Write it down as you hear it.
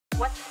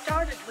What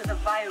started with a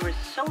virus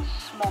so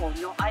small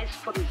your eyes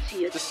couldn't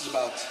see it. This is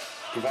about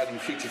providing a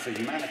future for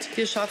humanity.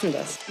 Wir schaffen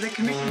das. The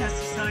Commission has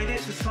decided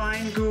to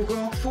fine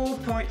Google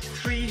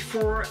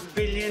 4.34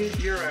 billion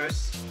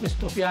euros.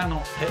 Questo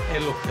piano è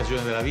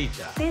l'occasione della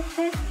vita. This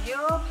is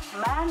Europe's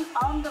man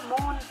on the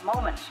moon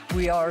moment.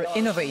 We are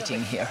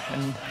innovating here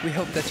and we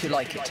hope that you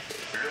like it.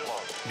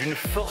 D'une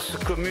force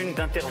commune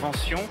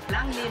d'intervention.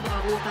 Lang lebe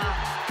Europa.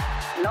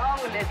 Long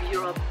live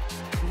Europe.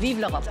 Vive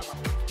l'Europe.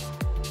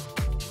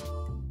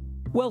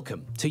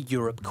 Welcome to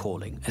Europe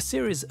Calling, a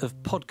series of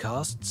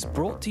podcasts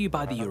brought to you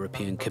by the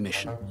European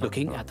Commission,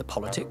 looking at the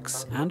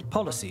politics and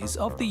policies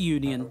of the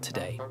Union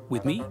today.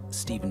 With me,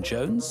 Stephen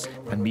Jones.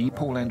 And me,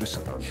 Paul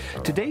Anderson.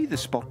 Today, the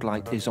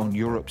spotlight is on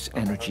Europe's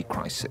energy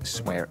crisis,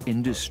 where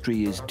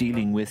industry is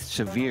dealing with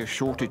severe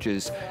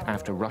shortages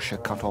after Russia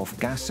cut off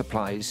gas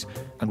supplies,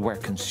 and where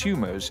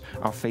consumers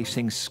are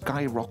facing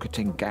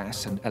skyrocketing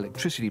gas and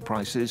electricity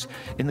prices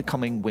in the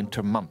coming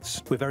winter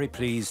months. We're very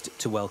pleased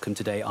to welcome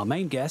today our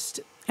main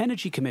guest,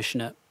 Energy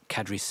Commissioner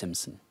Kadri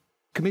Simson.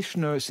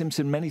 Commissioner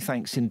Simson, many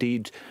thanks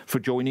indeed for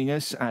joining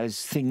us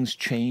as things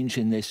change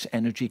in this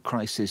energy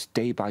crisis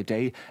day by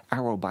day,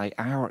 hour by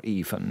hour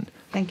even.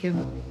 Thank you.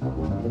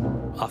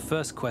 Our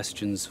first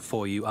questions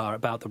for you are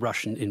about the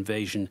Russian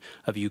invasion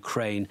of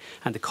Ukraine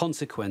and the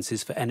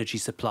consequences for energy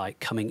supply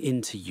coming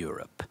into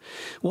Europe.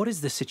 What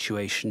is the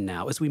situation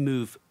now as we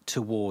move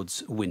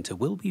towards winter?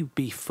 Will we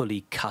be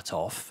fully cut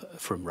off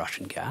from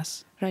Russian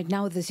gas? Right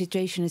now the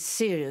situation is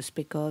serious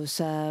because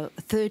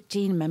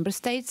 13 member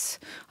states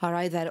are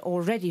either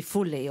already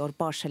fully or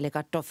partially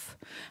cut off,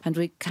 and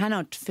we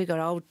cannot figure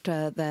out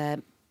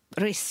the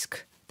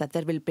risk that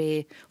there will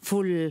be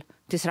full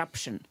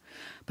disruption.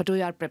 But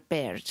we are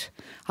prepared.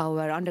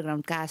 Our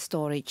underground gas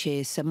storage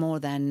is more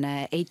than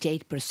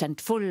 88%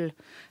 full,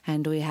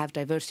 and we have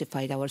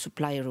diversified our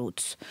supply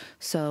routes.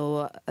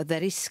 So the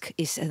risk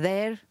is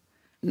there.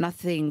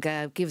 Nothing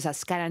gives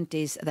us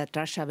guarantees that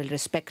Russia will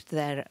respect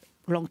their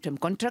long-term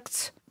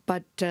contracts,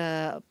 but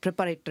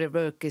preparatory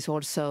work is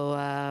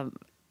also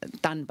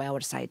done by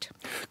our side.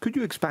 Could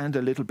you expand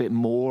a little bit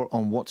more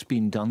on what's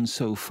been done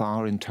so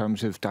far in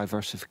terms of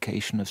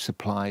diversification of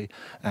supply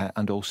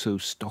and also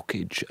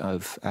stockage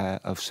of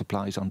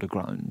supplies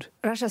underground?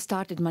 Russia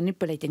started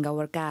manipulating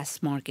our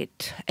gas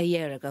market a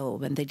year ago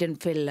when they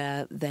didn't fill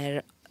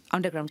their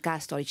underground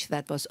gas storage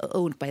that was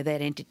owned by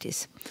their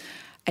entities.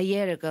 A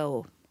year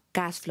ago,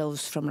 gas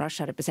flows from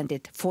Russia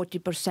represented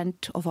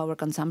 40% of our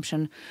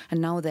consumption, and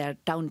now they are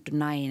down to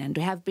 9%. And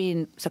we have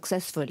been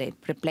successfully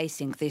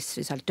replacing this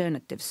with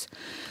alternatives.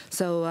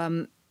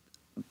 So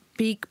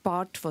big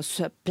part was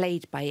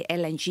played by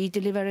LNG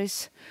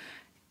deliveries.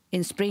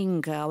 In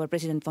spring, our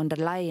President von der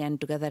Leyen,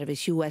 together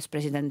with US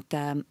President,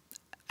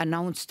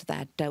 announced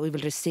that we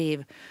will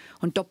receive,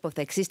 on top of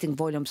the existing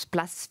volumes,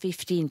 plus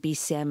 15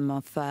 BCM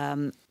of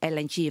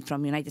LNG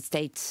from United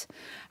States.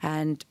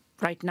 And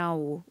right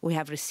now, we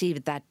have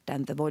received that,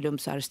 and the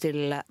volumes are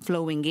still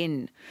flowing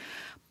in.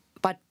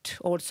 But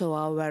also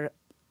our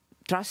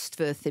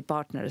trustworthy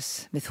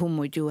partners with whom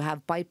we do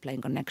have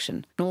pipeline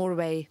connection,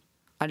 Norway,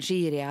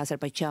 Algeria,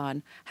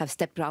 Azerbaijan, have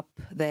stepped up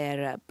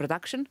their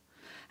production,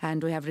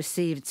 and we have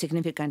received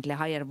significantly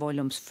higher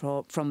volumes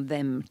from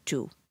them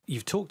too.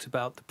 You've talked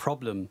about the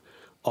problem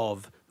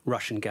of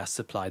Russian gas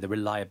supply, the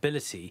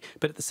reliability,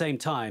 but at the same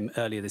time,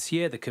 earlier this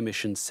year, the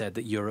Commission said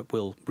that Europe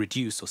will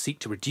reduce or seek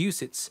to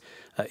reduce its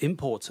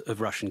import of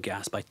Russian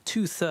gas by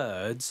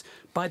 2/3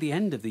 by the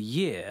end of the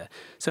year.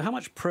 So how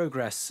much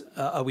progress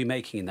are we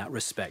making in that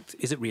respect?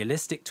 Is it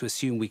realistic to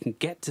assume we can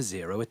get to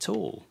zero at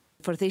all?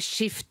 For this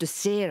shift to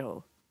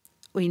zero,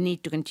 we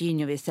need to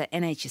continue with the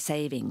energy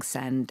savings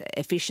and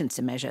efficiency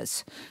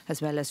measures,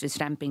 as well as with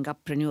ramping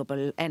up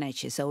renewable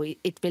energy. So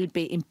it will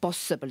be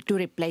impossible to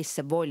replace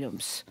the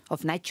volumes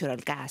of natural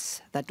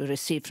gas that we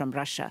receive from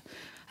Russia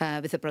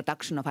with the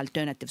production of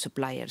alternative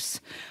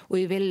suppliers.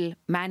 We will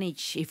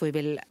manage, if we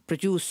will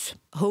produce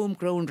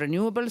homegrown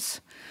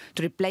renewables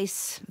to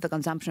replace the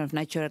consumption of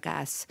natural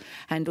gas,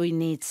 and we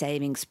need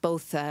savings,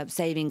 both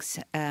savings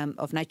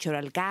of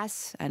natural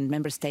gas, and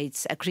member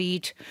states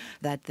agreed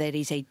that there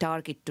is a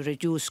target to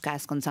reduce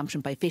gas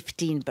consumption by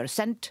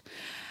 15%,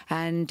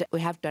 and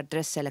we have to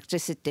address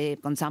electricity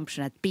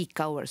consumption at peak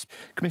hours.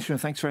 Commissioner,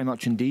 thanks very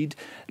much indeed.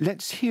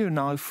 Let's hear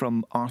now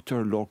from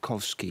Artur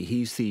Lorkowski.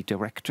 He's the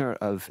director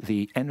of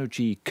the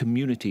Energy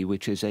Community,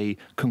 which is a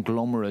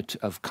conglomerate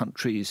of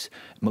countries,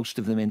 most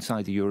of them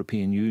inside the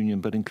European Union,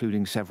 but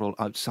including several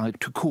outside,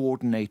 to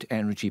coordinate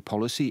energy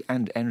policy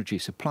and energy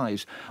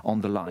supplies.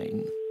 On the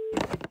line.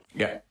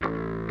 Yeah.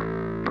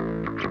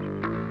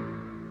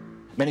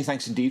 Many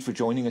thanks indeed for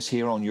joining us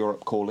here on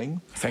Europe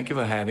Calling. Thank you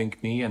for having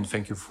me, and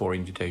thank you for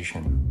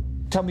invitation.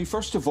 Tell me,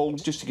 first of all,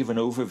 just to give an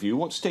overview,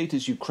 what state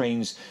is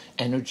Ukraine's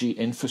energy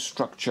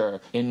infrastructure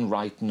in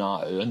right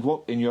now? And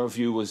what, in your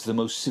view, was the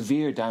most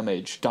severe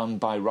damage done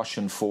by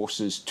Russian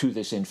forces to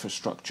this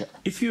infrastructure?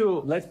 If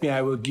you let me,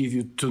 I will give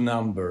you two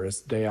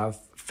numbers. They are,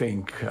 I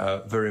think,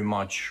 very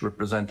much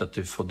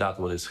representative for that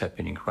what is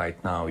happening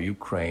right now.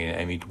 Ukraine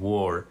amid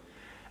war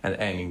and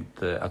amid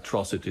the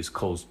atrocities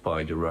caused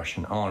by the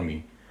Russian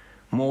army.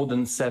 more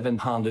than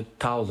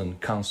 700,000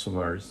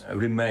 consumers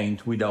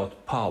remained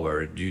without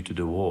power due to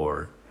the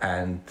war,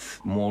 and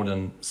more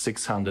than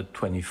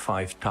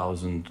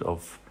 625,000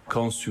 of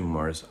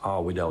consumers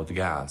are without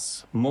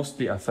gas.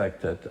 Mostly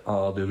affected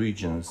are the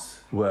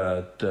regions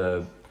where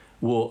the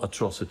war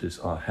atrocities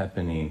are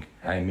happening.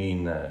 I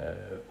mean,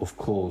 of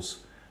course,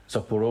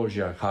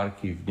 Zaporozhye,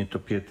 Kharkiv,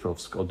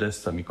 Dnipropetrovsk,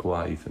 Odessa,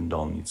 Mykolaiv, and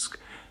Donetsk.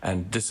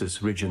 And this is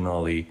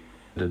regionally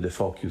the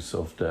focus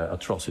of the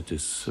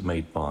atrocities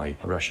made by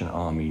Russian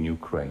army in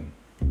Ukraine.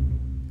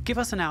 Give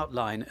us an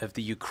outline of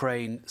the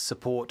Ukraine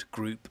Support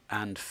Group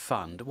and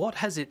Fund. What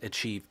has it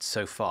achieved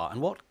so far,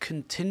 and what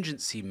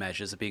contingency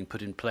measures are being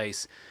put in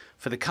place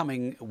for the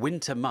coming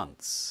winter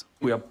months?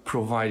 We are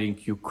providing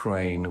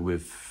Ukraine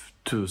with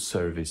two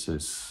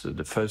services.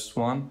 The first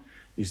one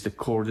is the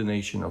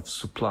coordination of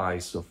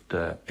supplies of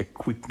the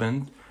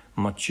equipment,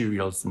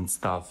 materials and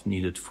stuff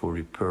needed for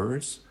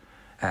repairs.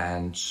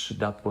 And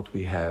that's what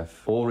we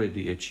have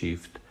already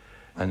achieved,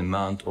 an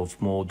amount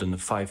of more than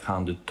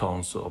 500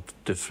 tons of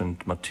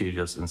different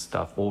materials and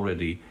stuff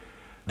already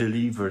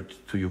delivered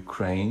to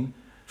Ukraine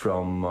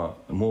from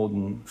more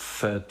than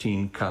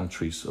 13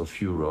 countries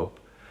of Europe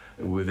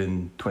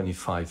within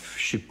 25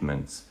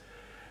 shipments.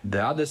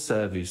 The other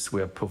service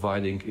we are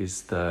providing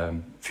is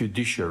the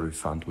fiduciary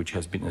fund, which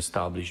has been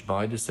established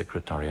by the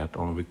Secretariat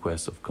on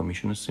request of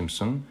Commissioner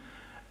Simson.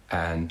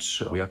 And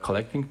we are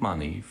collecting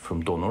money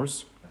from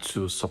donors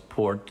to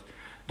support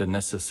the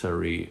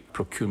necessary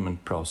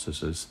procurement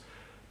processes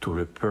to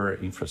repair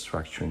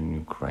infrastructure in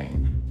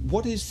Ukraine.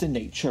 What is the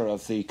nature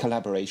of the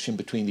collaboration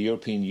between the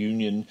European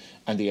Union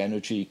and the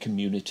energy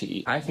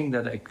community? I think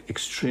that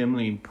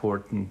extremely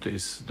important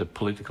is the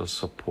political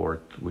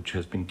support which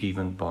has been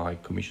given by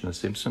Commissioner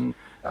Simson.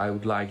 I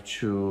would like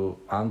to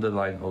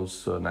underline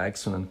also an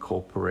excellent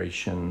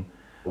cooperation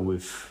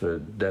with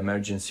the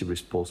Emergency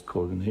Response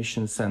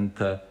Coordination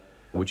Center,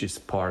 which is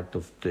part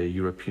of the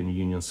European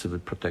Union Civil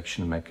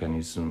Protection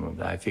Mechanism.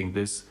 I think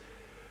these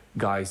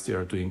guys, they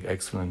are doing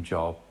excellent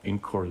job in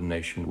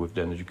coordination with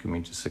the Energy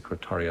Community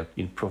Secretariat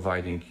in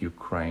providing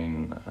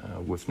Ukraine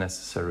with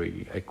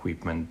necessary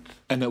equipment.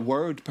 And a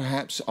word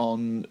perhaps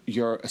on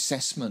your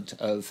assessment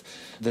of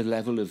the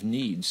level of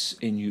needs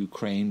in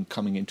Ukraine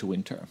coming into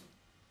winter.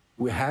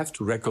 We have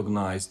to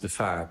recognize the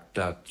fact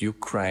that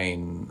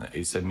Ukraine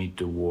is amid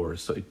the war.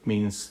 So it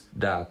means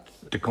that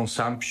the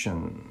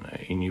consumption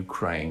in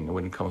Ukraine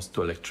when it comes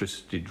to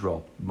electricity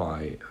dropped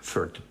by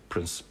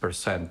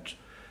 30%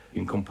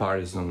 in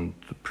comparison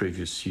to the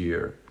previous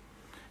year.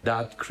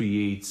 That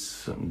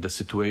creates the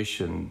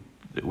situation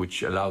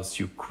which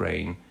allows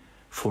Ukraine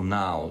for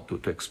now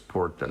to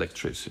export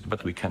electricity.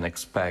 But we can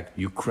expect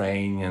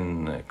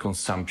Ukrainian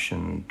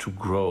consumption to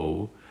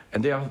grow.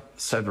 And there are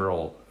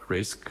several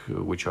risks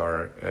which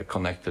are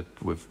connected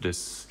with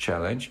this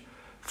challenge.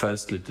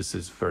 Firstly, this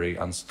is very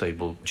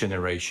unstable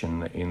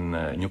generation in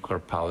nuclear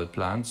power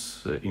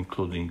plants,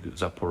 including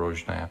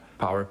Zaporozhye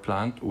power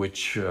plant,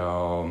 which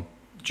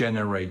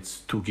generates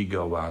 2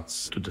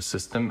 gigawatts to the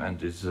system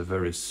and is a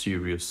very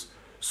serious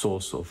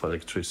source of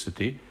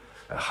electricity.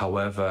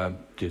 However,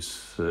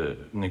 this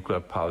nuclear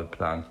power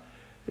plant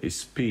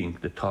is being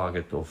the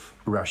target of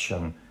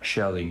Russian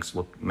shellings,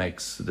 what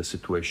makes the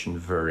situation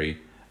very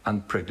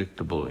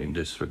unpredictable in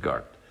this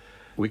regard.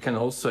 We can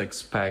also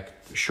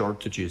expect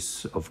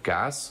shortages of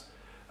gas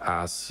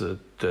as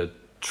the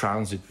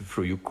transit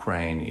through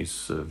Ukraine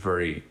is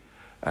very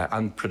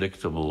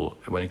unpredictable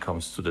when it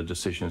comes to the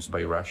decisions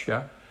by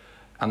Russia.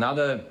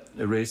 Another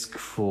risk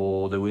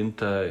for the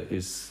winter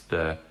is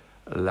the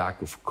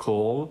lack of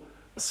coal.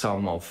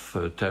 Some of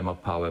thermal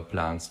power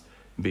plants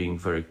being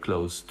very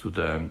close to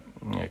the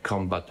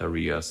combat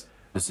areas.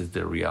 This is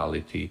the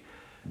reality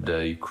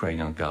the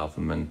Ukrainian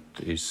government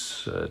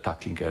is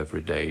tackling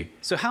every day.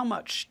 So how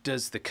much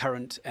does the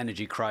current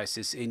energy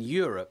crisis in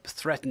Europe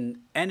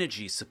threaten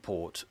energy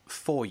support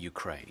for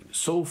Ukraine?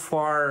 So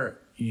far,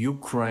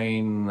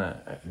 Ukraine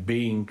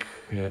being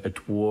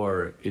at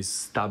war is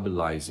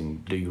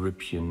stabilizing the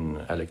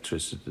European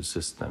electricity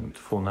system.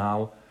 For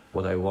now,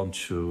 what I want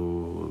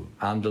to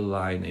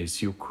underline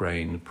is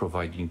Ukraine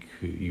providing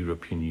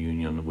European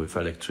Union with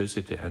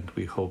electricity, and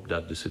we hope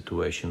that the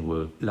situation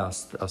will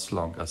last as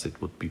long as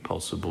it would be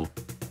possible.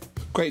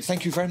 Great.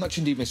 Thank you very much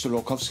indeed, Mr.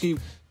 Lorkowski.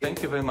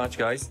 Thank you very much,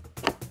 guys.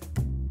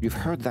 You've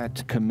heard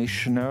that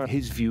Commissioner,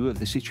 his view of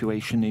the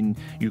situation in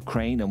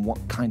Ukraine and what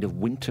kind of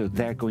winter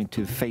they're going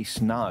to face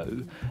now.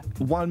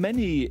 While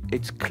many,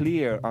 it's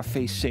clear, are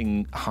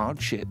facing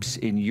hardships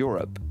in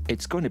Europe,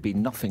 it's going to be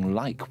nothing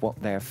like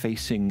what they're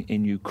facing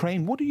in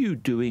Ukraine. What are you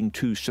doing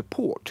to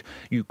support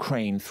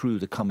Ukraine through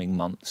the coming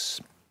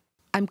months?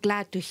 I'm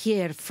glad to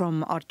hear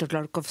from Artur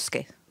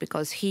Lorkowski,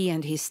 because he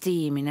and his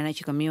team in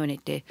Energy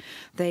Community,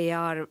 they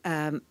are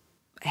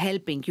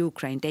helping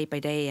Ukraine day by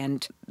day,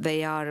 and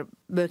they are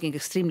working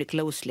extremely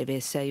closely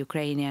with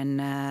Ukrainian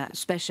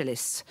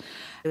specialists.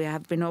 We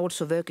have been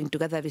also working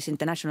together with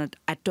International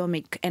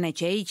Atomic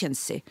Energy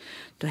Agency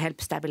to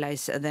help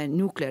stabilize the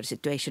nuclear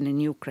situation in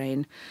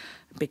Ukraine,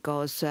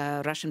 because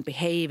Russian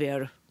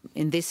behavior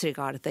in this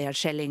regard. They are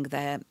shelling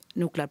the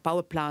nuclear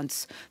power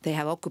plants. They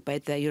have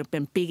occupied the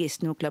European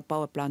biggest nuclear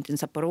power plant in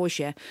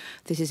Zaporozhye.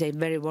 This is a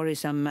very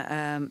worrisome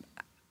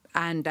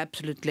and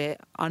absolutely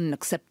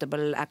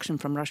unacceptable action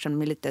from Russian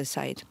military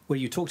side. Well,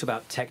 you talked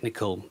about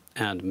technical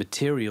and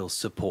material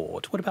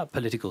support. What about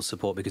political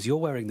support? Because you're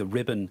wearing the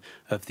ribbon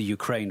of the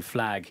Ukraine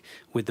flag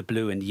with the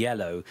blue and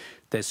yellow.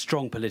 There's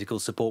strong political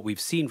support we've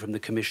seen from the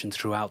Commission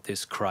throughout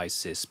this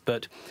crisis.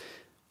 But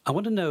I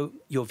want to know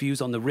your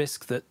views on the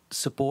risk that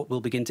support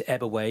will begin to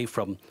ebb away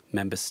from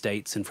member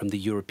states and from the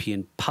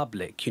European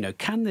public. You know,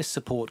 can this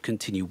support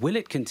continue? Will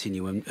it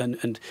continue?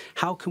 And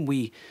how can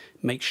we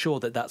make sure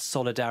that that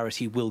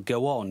solidarity will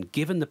go on,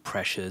 given the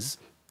pressures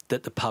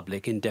that the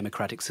public in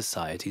democratic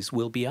societies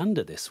will be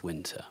under this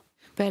winter?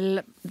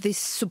 Well, this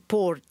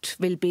support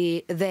will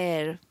be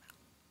there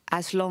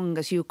as long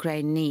as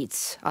Ukraine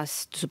needs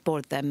us to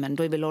support them, and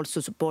we will also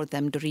support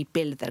them to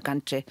rebuild their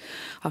country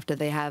after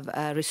they have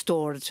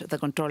restored the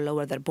control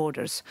over their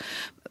borders.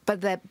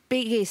 But the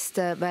biggest,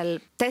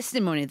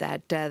 testimony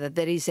that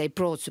there is a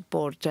broad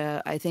support,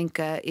 I think,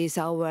 is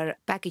our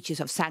packages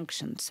of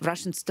sanctions.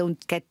 Russians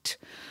don't get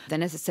the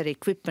necessary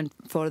equipment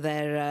for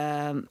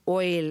their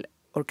oil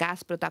or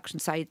gas production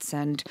sites,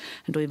 and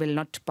we will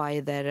not buy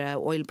their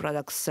oil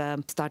products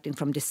starting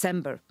from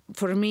December.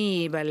 For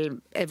me,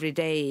 every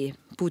day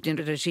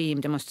Putin regime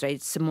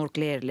demonstrates more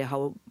clearly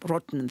how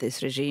rotten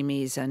this regime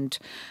is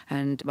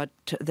and what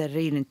their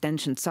real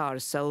intentions are.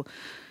 So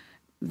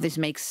this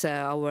makes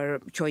our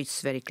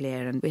choice very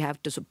clear, and we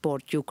have to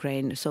support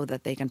Ukraine so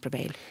that they can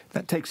prevail.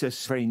 That takes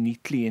us very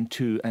neatly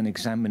into an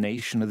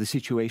examination of the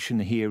situation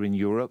here in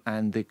Europe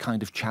and the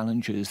kind of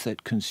challenges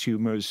that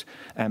consumers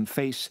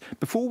face.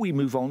 Before we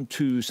move on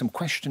to some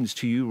questions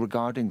to you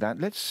regarding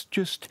that, let's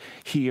just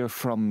hear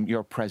from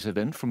your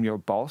president, from your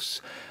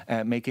boss,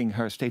 making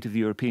her State of the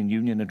European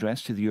Union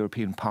address to the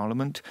European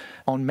Parliament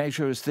on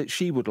measures that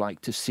she would like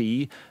to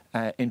see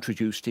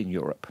introduced in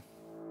Europe.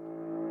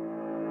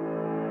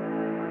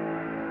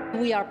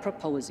 We are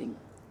proposing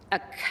a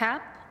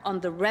cap on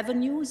the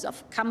revenues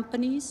of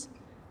companies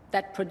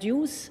that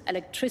produce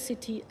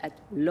electricity at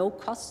low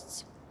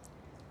costs.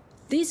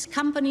 These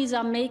companies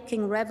are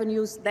making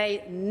revenues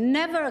they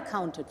never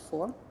accounted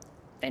for,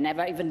 they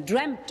never even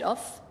dreamt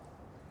of.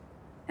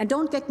 And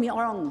don't get me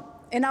wrong,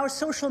 in our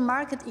social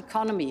market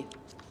economy,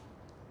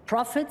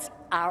 profits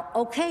are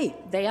okay,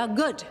 they are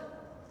good.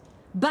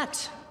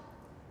 But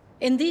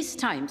in these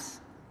times,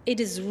 it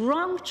is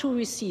wrong to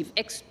receive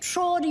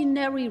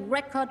extraordinary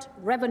record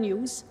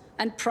revenues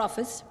and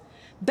profits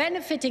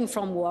benefiting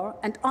from war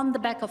and on the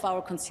back of our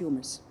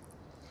consumers.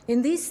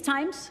 In these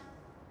times,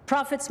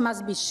 profits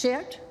must be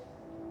shared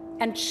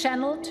and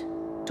channeled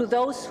to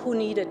those who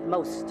need it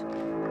most.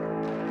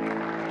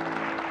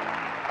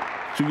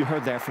 So you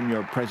heard there from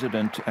your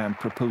president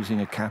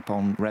proposing a cap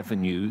on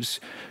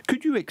revenues.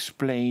 Could you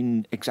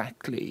explain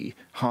exactly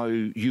how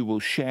you will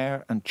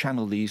share and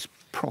channel these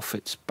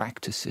profits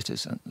back to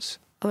citizens?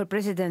 Our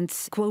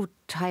president's quote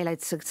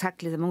highlights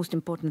exactly the most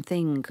important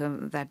thing,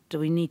 that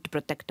we need to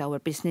protect our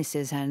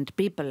businesses and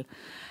people.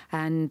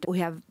 And we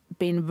have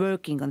been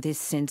working on this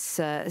since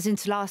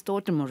last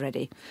autumn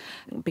already,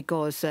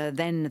 because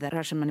then the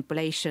Russian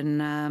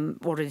manipulation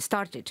already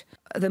started.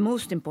 The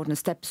most important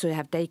steps we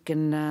have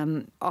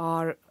taken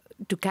are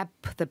to cap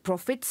the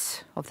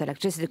profits of the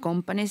electricity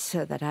companies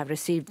that have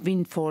received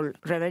windfall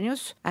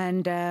revenues.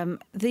 And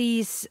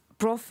these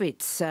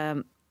profits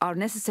are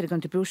necessary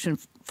contribution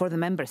for the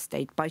member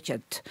state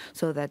budget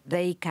so that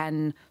they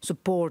can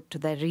support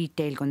the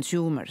retail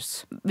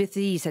consumers. With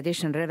these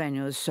additional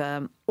revenues,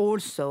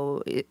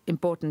 also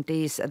important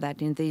is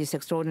that in these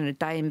extraordinary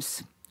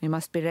times, we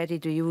must be ready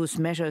to use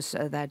measures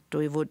that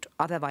we would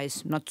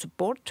otherwise not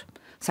support,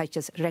 such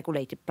as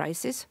regulated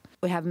prices.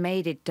 We have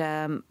made it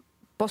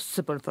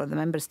possible for the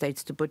member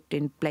states to put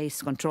in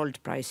place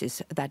controlled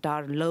prices that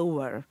are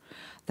lower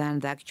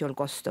than the actual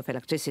cost of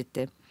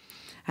electricity.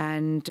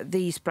 And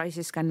these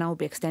prices can now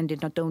be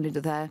extended not only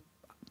to the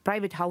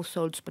private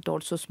households, but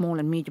also small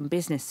and medium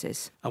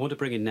businesses. I want to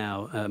bring in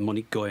now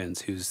Monique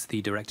Goyens, who's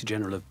the Director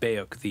General of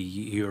BEUC, the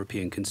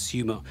European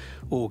Consumer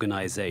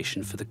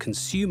Organisation, for the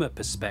consumer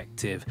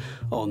perspective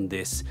on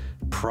this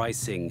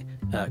pricing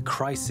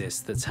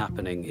crisis that's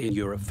happening in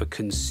Europe for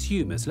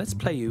consumers. Let's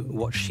play you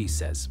what she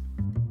says.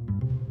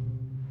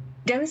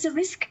 There is a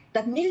risk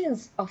that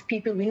millions of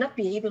people will not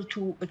be able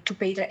to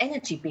pay their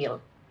energy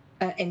bill.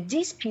 And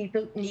these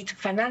people need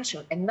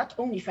financial and not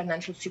only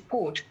financial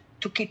support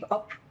to keep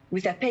up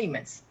with their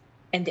payments.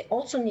 And they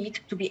also need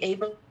to be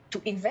able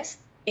to invest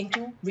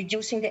into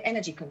reducing their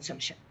energy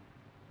consumption.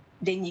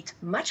 They need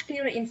much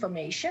clearer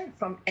information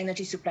from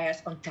energy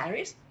suppliers on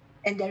tariffs.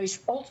 And there is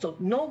also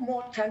no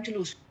more time to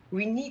lose.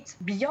 We need,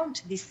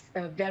 beyond these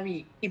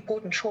very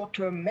important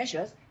short-term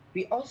measures,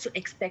 we also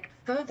expect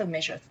further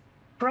measures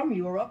from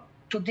Europe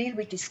to deal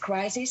with this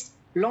crisis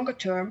longer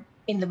term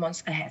in the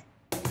months ahead.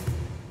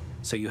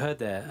 So you heard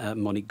there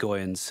Monique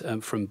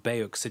Goyens from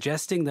BEUC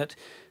suggesting that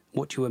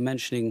what you were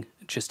mentioning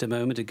just a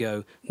moment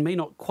ago may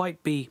not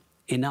quite be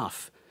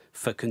enough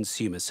for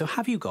consumers. So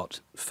have you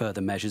got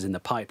further measures in the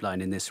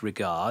pipeline in this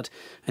regard?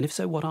 And if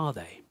so, what are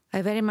they?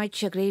 I very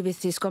much agree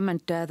with this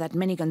comment that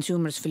many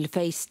consumers will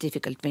face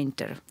difficult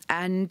winter.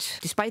 And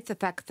despite the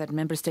fact that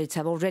member states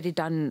have already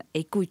done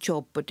a good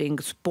job putting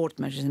support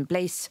measures in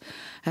place,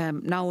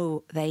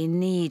 now they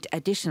need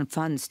additional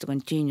funds to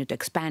continue to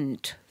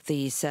expand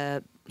these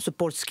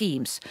support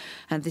schemes.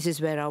 And this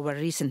is where our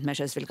recent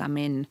measures will come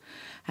in.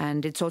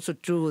 And it's also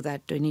true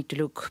that we need to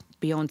look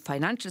beyond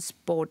financial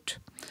support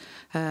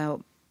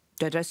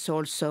to address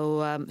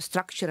also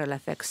structural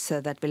effects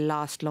that will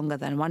last longer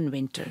than one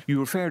winter. You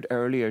referred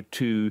earlier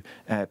to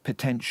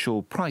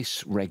potential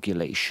price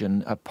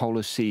regulation, a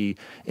policy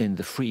in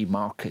the free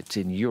market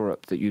in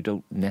Europe that you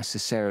don't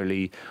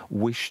necessarily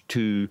wish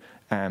to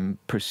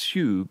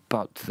pursue,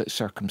 but that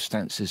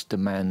circumstances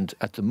demand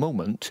at the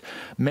moment.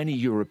 Many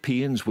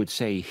Europeans would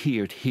say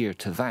here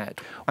to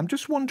that. I'm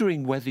just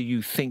wondering whether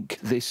you think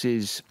this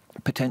is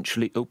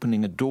potentially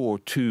opening a door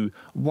to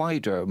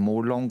wider,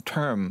 more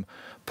long-term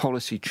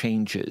policy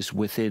changes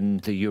within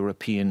the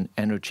European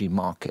energy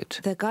market.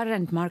 The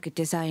current market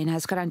design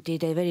has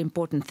guaranteed a very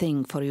important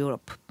thing for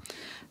Europe,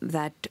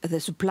 that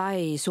the supply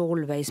is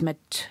always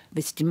met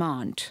with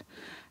demand.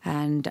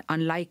 And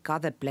unlike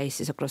other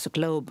places across the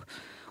globe,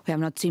 we have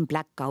not seen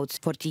blackouts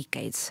for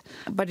decades.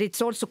 But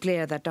it's also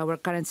clear that our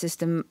current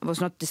system was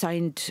not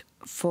designed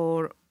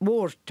for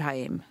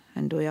wartime.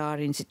 And we are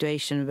in a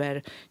situation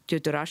where, due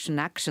to Russian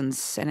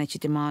actions, energy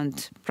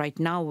demand right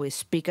now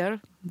is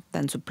bigger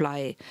than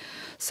supply.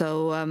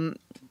 So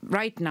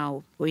right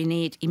now we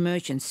need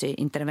emergency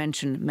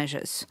intervention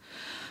measures.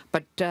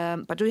 But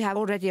we have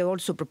already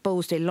also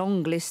proposed a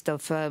long list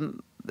of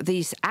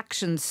these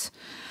actions,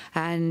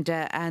 and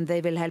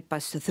they will help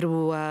us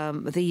through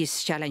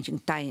these challenging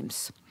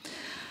times.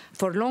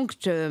 For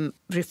long-term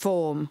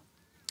reform,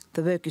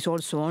 the work is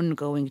also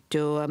ongoing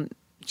to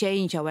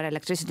change our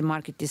electricity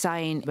market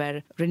design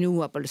where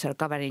renewables are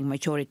covering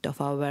majority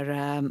of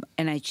our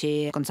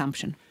energy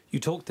consumption. You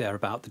talked there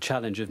about the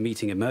challenge of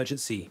meeting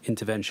emergency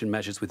intervention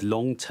measures with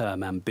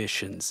long-term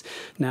ambitions.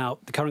 Now,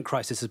 the current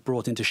crisis has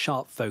brought into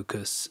sharp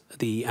focus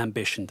the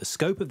ambition, the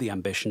scope of the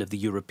ambition of the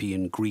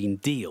European Green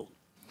Deal.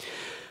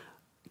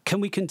 Can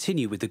we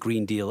continue with the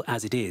Green Deal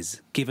as it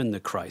is, given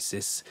the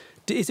crisis?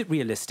 Is it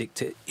realistic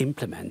to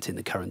implement in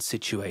the current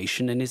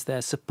situation, and is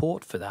there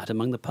support for that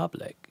among the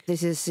public?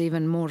 This is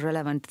even more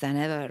relevant than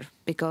ever,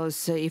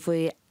 because if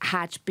we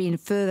had been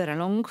further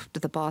along to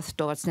the path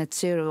towards net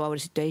zero, our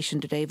situation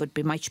today would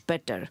be much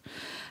better,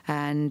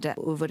 and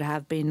we would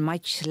have been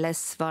much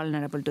less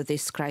vulnerable to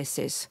this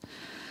crisis.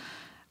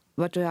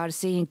 What we are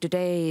seeing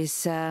today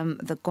is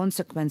the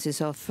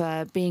consequences of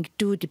being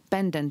too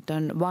dependent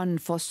on one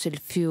fossil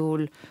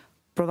fuel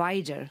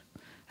provider.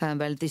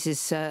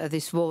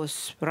 This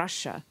was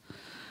Russia.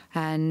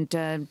 And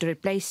to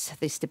replace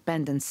this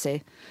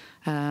dependency,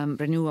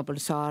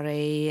 renewables are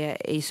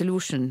a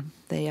solution.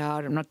 They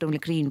are not only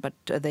green, but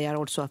they are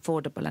also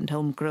affordable and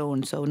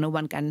homegrown. So no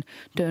one can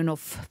turn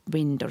off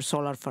wind or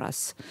solar for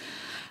us.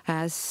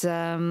 As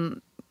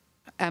I'm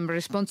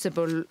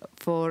responsible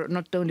for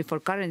not only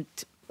for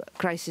current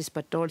crisis,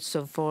 but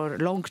also for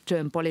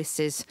long-term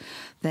policies,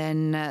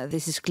 then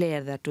this is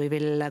clear that we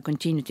will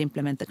continue to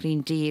implement the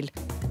Green Deal.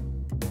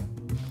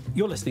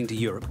 You're listening to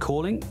Europe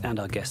Calling, and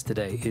our guest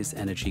today is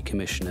Energy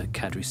Commissioner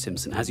Kadri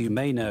Simson. As you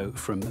may know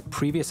from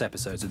previous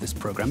episodes of this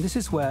programme, this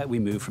is where we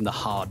move from the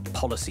hard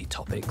policy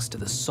topics to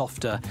the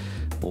softer,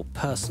 more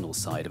personal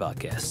side of our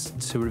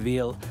guests to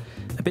reveal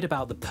a bit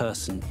about the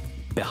person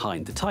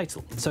behind the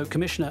title. So,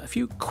 Commissioner, a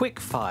few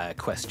quick-fire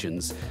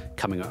questions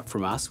coming up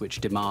from us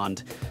which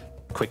demand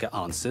quicker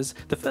answers.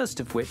 The first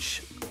of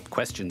which,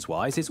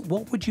 questions-wise, is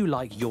what would you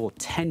like your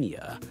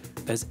tenure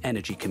as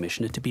Energy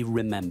Commissioner to be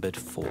remembered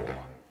for?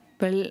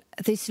 Well,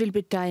 this will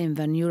be time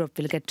when Europe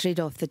will get rid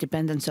of the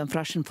dependence on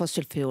Russian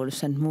fossil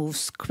fuels and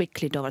moves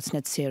quickly towards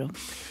net zero.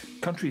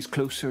 Countries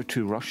closer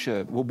to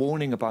Russia were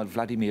warning about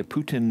Vladimir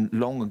Putin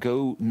long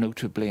ago,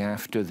 notably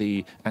after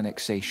the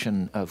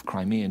annexation of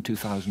Crimea in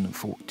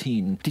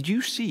 2014. Did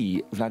you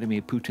see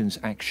Vladimir Putin's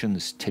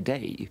actions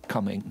today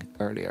coming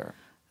earlier?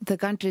 The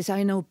countries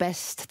I know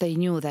best, they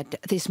knew that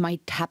this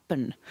might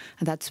happen.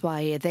 And that's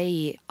why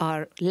they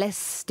are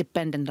less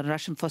dependent on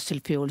Russian fossil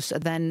fuels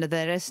than the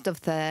rest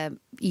of the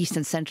East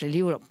and Central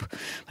Europe.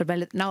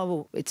 But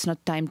now it's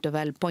not time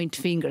to point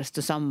fingers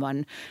to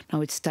someone.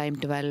 Now it's time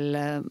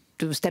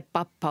to step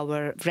up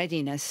our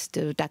readiness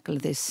to tackle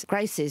this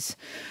crisis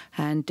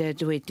and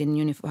do it in a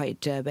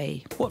unified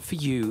way. What for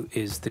you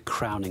is the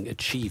crowning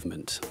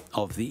achievement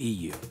of the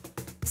EU?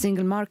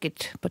 Single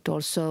market, but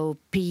also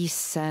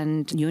peace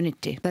and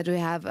unity that we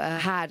have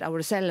had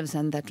ourselves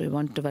and that we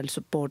want to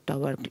support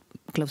our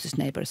closest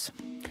neighbours.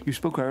 You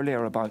spoke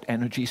earlier about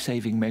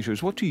energy-saving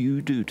measures. What do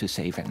you do to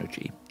save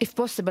energy? If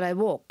possible, I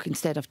walk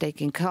instead of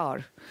taking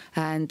car.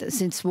 And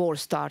since war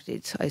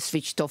started, I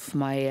switched off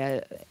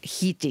my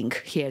heating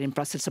here in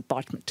Brussels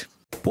apartment.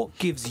 What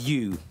gives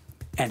you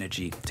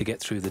energy to get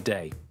through the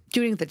day?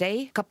 During the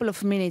day, a couple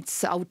of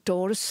minutes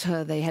outdoors,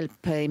 they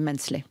help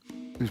immensely.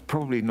 There's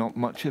probably not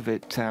much of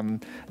it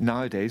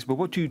nowadays, but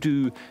what do you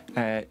do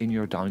in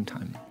your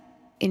downtime?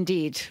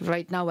 Indeed.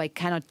 Right now I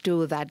cannot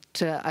do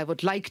that I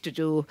would like to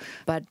do,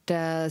 but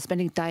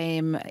spending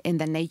time in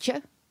the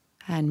nature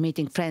and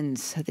meeting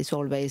friends, this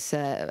always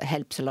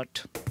helps a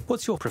lot.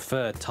 What's your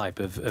preferred type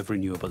of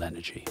renewable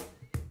energy?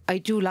 I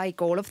do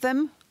like all of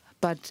them,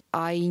 but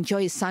I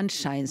enjoy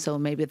sunshine, so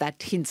maybe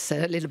that hints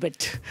a little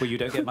bit. Well, you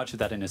don't get much of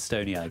that in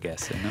Estonia, I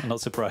guess.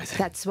 Not surprising.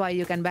 That's why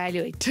you can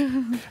value it.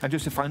 And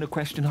just a final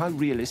question, how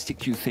realistic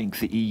do you think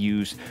the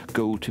EU's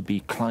goal to be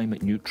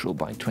climate neutral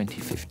by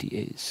 2050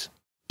 is?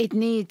 It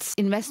needs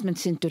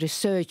investments into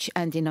research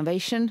and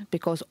innovation,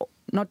 because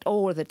not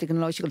all the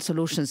technological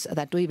solutions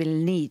that we will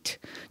need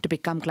to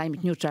become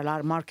climate neutral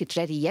are market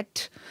ready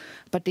yet.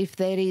 But if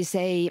there is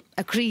an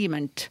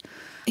agreement,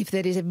 if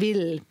there is a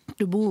will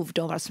to move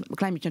towards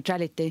climate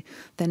neutrality,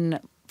 then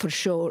for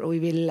sure we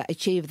will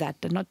achieve that.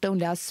 And not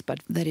only us, but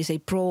there is a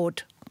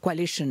broad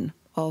coalition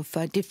of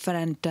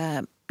different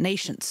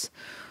nations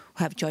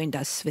who have joined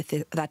us with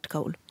that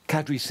goal.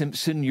 Kadri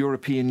Simson,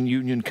 European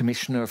Union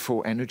Commissioner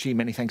for Energy,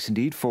 many thanks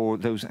indeed for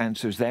those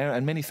answers there,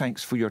 and many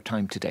thanks for your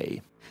time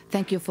today.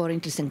 Thank you for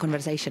interesting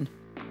conversation.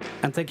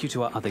 And thank you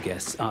to our other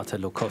guests, Arta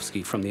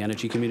Lorkowski from the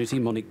Energy Community,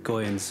 Monique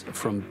Goyens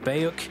from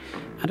BEUC,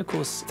 and of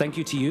course, thank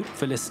you to you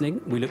for listening.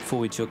 We look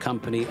forward to your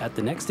company at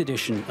the next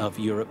edition of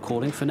Europe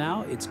Calling. For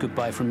now, it's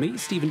goodbye from me,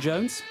 Stephen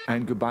Jones.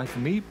 And goodbye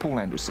from me, Paul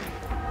Anderson.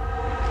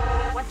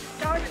 What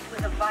started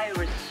with a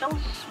virus so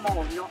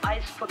small your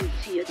eyes couldn't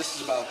see it. This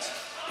is about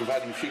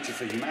providing a future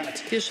for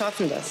humanity. Wir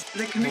schaffen das.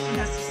 The Commission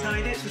has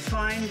decided to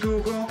fine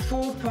Google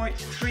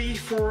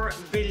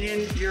 4.34 billion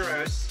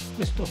euros.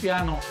 Questo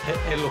piano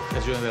è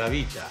l'occasione della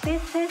vita.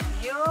 This is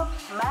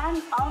Europe's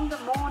man on the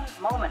moon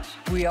moment.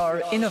 We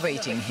are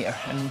innovating here,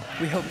 and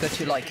we hope that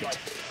you like it.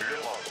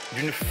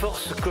 D'une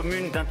force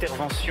commune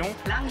d'intervention.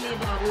 Long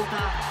live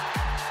Europa.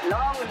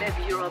 Long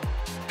live Europe.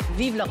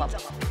 Vive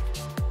l'Europe.